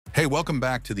Hey, welcome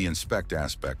back to the Inspect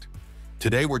Aspect.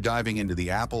 Today we're diving into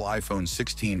the Apple iPhone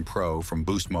 16 Pro from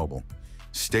Boost Mobile.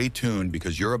 Stay tuned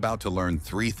because you're about to learn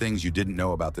 3 things you didn't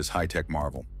know about this high-tech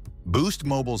marvel. Boost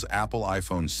Mobile's Apple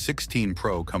iPhone 16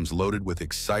 Pro comes loaded with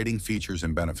exciting features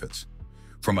and benefits.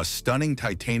 From a stunning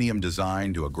titanium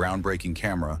design to a groundbreaking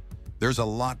camera, there's a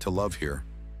lot to love here,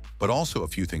 but also a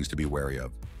few things to be wary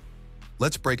of.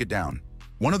 Let's break it down.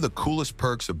 One of the coolest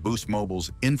perks of Boost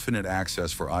Mobile's Infinite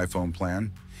Access for iPhone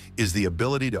plan is the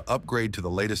ability to upgrade to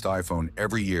the latest iPhone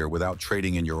every year without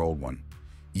trading in your old one.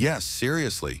 Yes,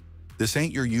 seriously, this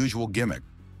ain't your usual gimmick.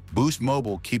 Boost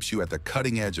Mobile keeps you at the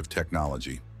cutting edge of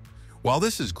technology. While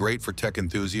this is great for tech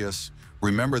enthusiasts,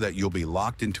 remember that you'll be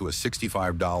locked into a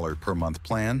 $65 per month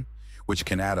plan, which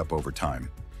can add up over time.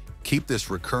 Keep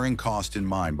this recurring cost in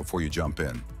mind before you jump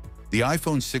in. The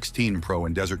iPhone 16 Pro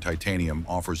in Desert Titanium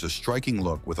offers a striking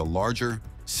look with a larger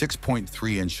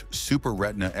 6.3-inch Super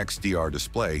Retina XDR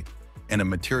display and a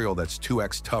material that's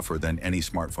 2x tougher than any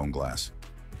smartphone glass.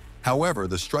 However,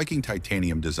 the striking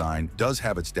titanium design does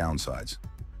have its downsides.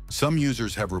 Some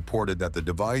users have reported that the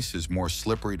device is more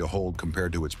slippery to hold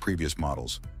compared to its previous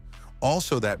models.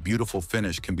 Also, that beautiful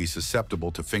finish can be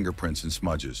susceptible to fingerprints and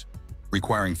smudges,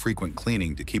 requiring frequent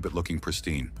cleaning to keep it looking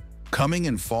pristine. Coming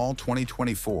in fall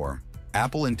 2024,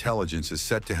 Apple Intelligence is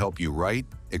set to help you write,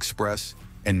 express,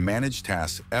 and manage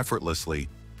tasks effortlessly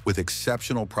with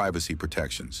exceptional privacy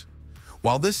protections.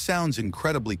 While this sounds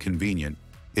incredibly convenient,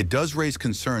 it does raise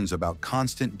concerns about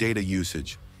constant data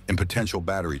usage and potential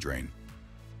battery drain.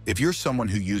 If you're someone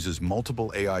who uses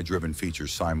multiple AI-driven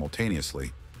features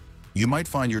simultaneously, you might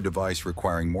find your device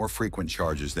requiring more frequent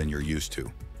charges than you're used to.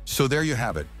 So there you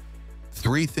have it.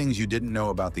 3 things you didn't know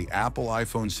about the Apple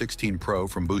iPhone 16 Pro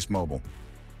from Boost Mobile.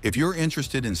 If you're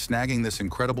interested in snagging this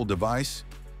incredible device,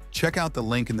 check out the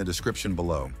link in the description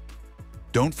below.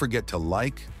 Don't forget to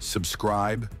like,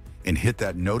 subscribe, and hit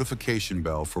that notification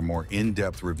bell for more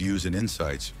in-depth reviews and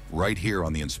insights right here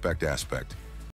on the Inspect Aspect.